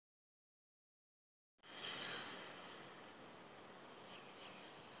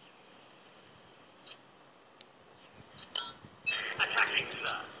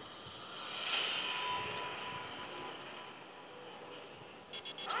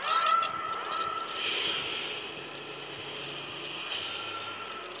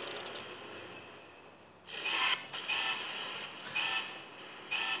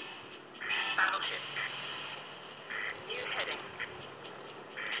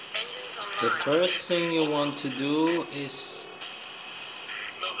The first thing you want to do is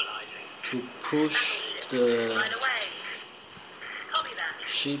to push the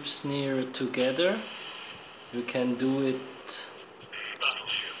ships near together. You can do it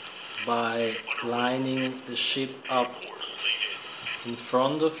by lining the ship up in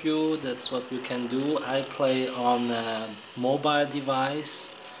front of you. That's what you can do. I play on a mobile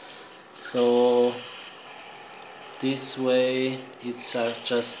device, so this way it's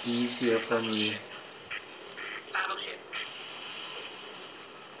just easier for me.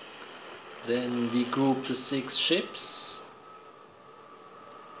 Then we group the 6 ships.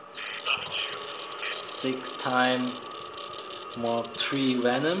 6 times Mark III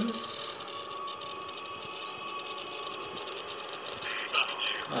Venoms.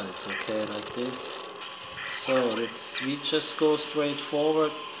 Oh, it's okay like this. So we just go straight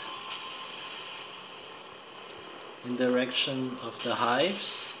forward in direction of the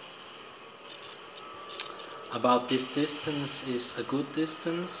hives. About this distance is a good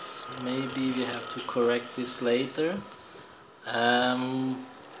distance. Maybe we have to correct this later.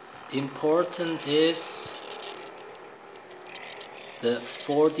 Important is the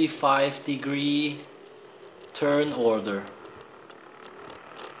 45-degree turn order.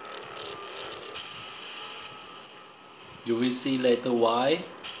 You will see later why.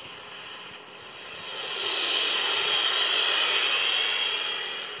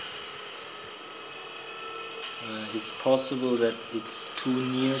 It's possible that it's too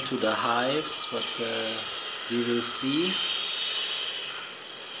near to the hives, but we will see.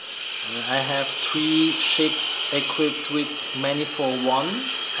 I have 3 ships equipped with manifold 1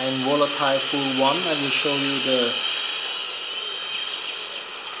 and volatile full 1. I will show you the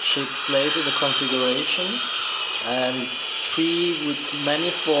ships later, the configuration. 3 with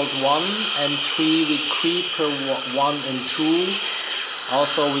manifold 1 and 3 with creeper 1 and 2,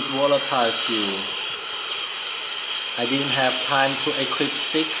 also with volatile fuel. I didn't have time to equip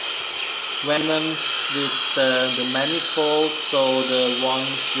 6 Venoms with the manifold, so the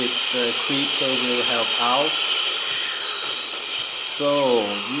ones with the creeper will help out. So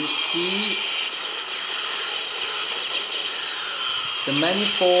you see the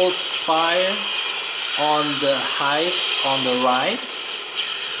manifold fire on the hive on the right,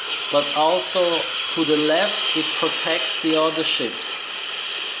 but also to the left it protects the other ships.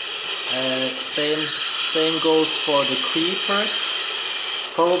 Same goes for the creepers.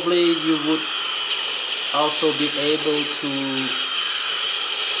 Probably you would also be able to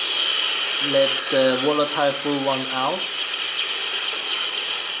let the volatile full 1 out.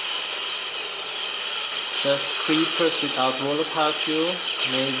 Just creepers without volatile fuel,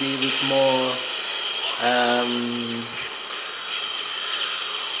 maybe with more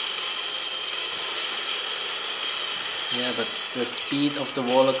yeah, but the speed of the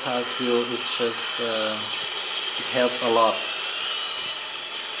volatile fuel is just it helps a lot.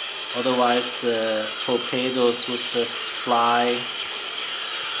 Otherwise the torpedoes would just fly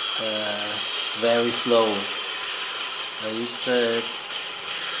very slow. You said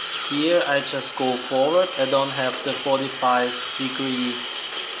here I just go forward. I don't have the 45-degree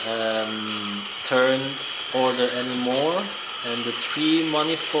turn order anymore, and the 3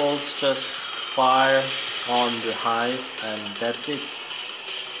 manifolds just fire on the hive, and that's it.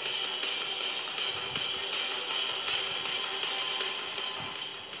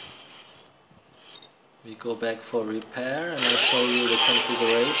 We go back for repair and I show you the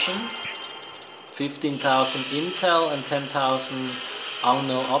configuration. 15,000 intel and 10,000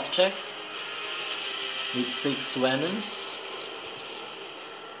 unknown object with 6 Venoms.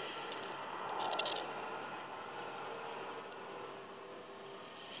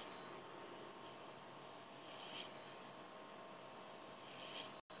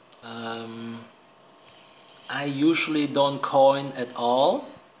 I usually don't coin at all.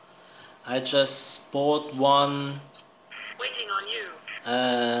 I just bought one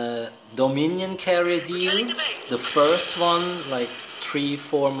Dominion carrier deal, the first one like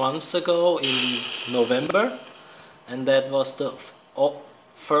 3-4 months ago in November, and that was the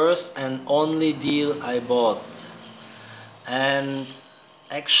first and only deal I bought. And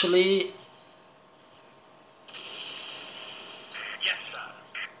actually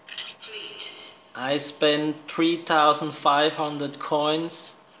I spent 3,500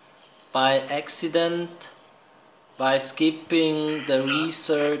 coins by accident, by skipping the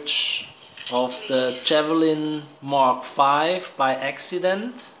research of the Javelin Mark V by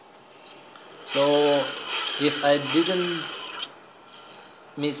accident. So if I didn't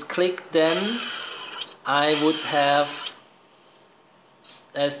misclick then, I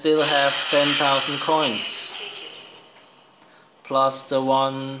still have 10,000 coins plus the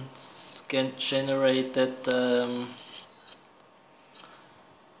ones generated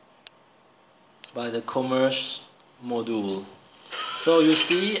by the commerce module. So you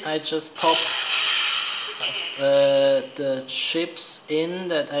see, I just popped the ships in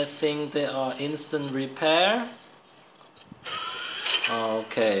that I think they are instant repair.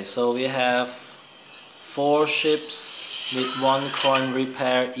 Okay, so we have 4 ships with 1 coin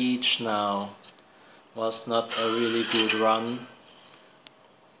repair each now. Was not a really good run.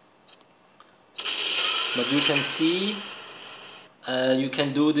 But you can see you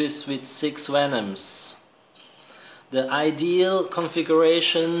can do this with 6 Venoms. The ideal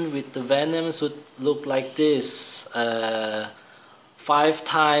configuration with the Venoms would look like this.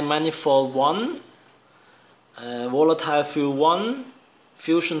 5-time manifold 1, volatile fuel 1,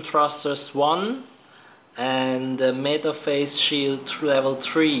 fusion thrusters 1, and the metaphase shield level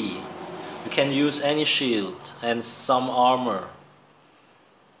 3. You can use any shield and some armor.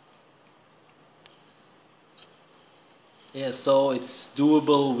 Yeah, so it's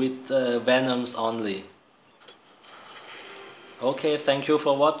doable with Venoms only. Okay, thank you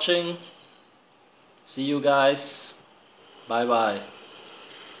for watching. See you guys. Bye bye.